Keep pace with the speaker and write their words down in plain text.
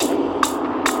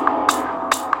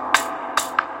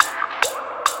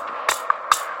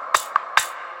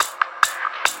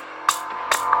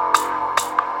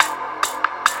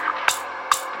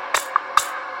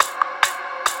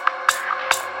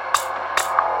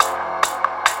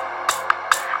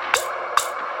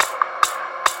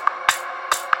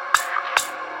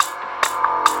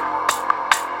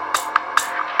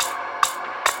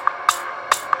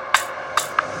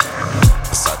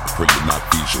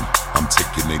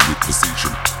with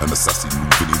precision. An assassin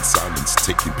moving in silence,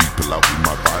 taking people out with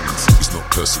my violence. It's not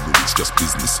personal, it's just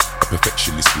business. A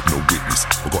perfectionist with no witness.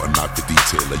 I got a knife for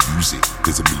detail, I use it.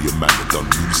 There's a million man that don't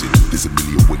lose it. There's a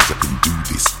million ways I can do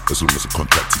this. As long as the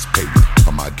contract is paid,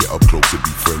 I might get up close and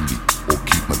be friendly, or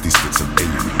keep my distance and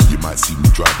aim. You might see me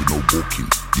driving or walking.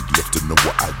 You'd love to know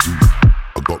what I do.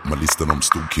 I got my list and I'm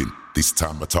stalking. This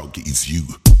time my target is you.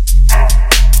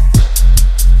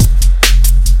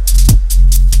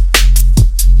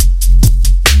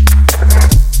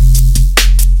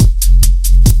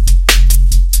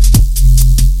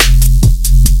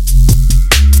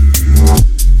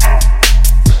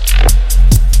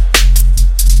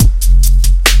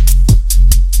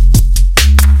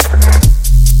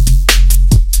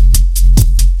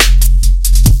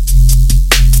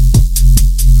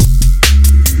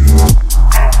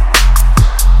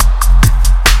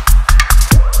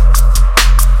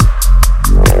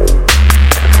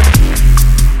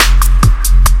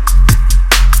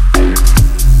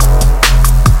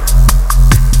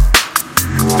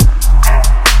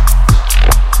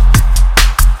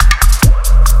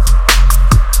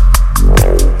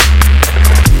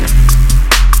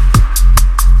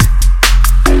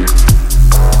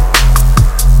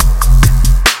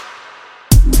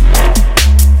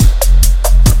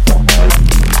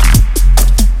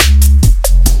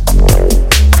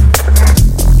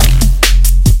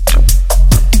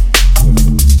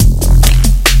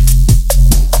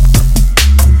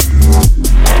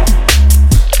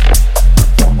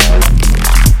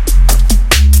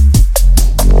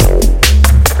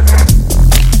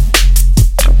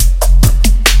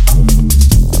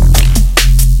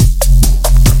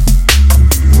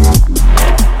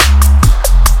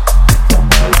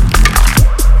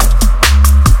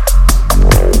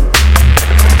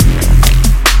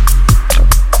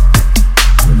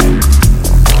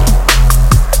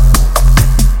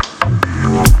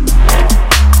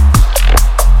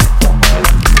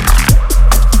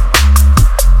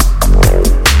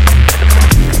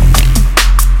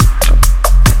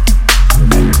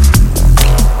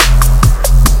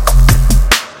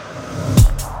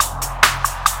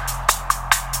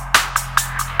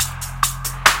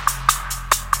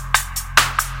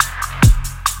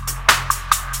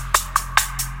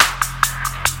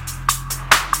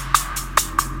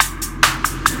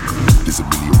 There's a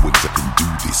million ways I can do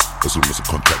this. As long as the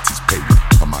contract is paid,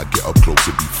 I might get up close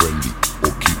and be friendly,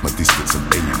 or keep my distance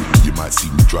and aim. You might see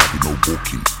me driving or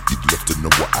walking. You'd love to know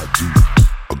what I do.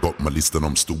 I got my list and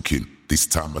I'm stalking. This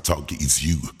time my target is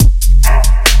you.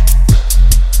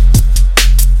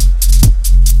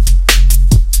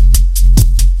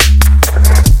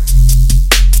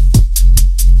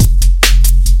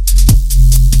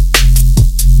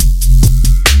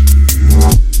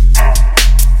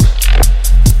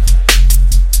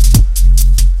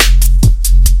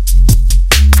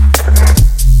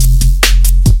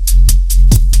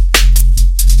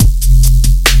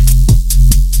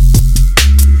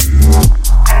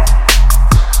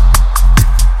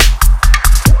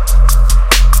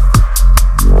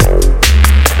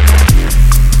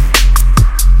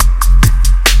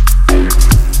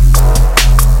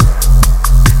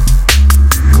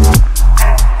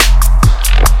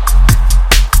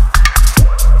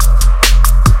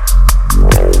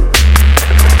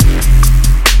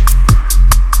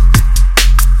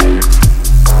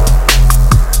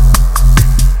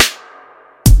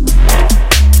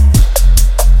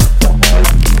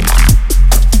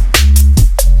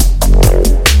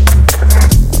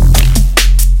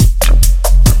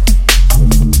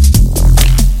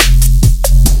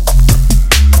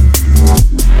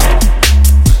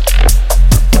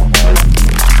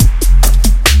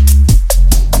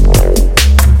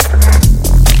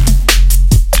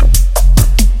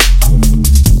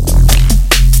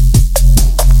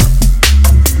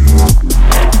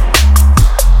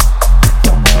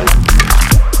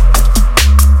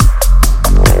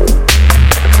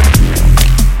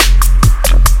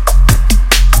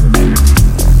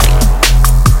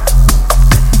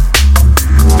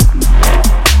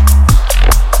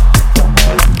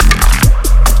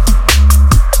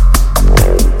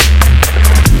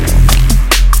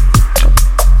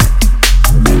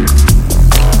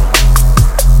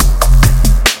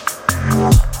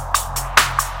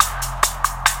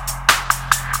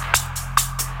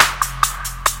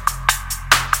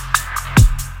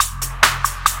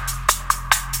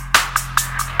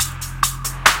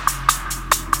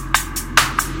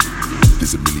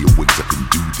 There's a million ways I can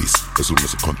do this. As long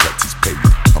as the contract is paid,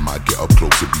 I might get up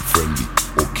close and be friendly,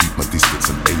 or keep my distance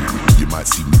and aim. You might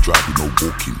see me driving or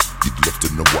walking. You'd love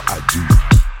to know what I do.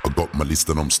 I got my list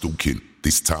and I'm stalking.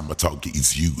 This time my target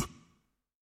is you.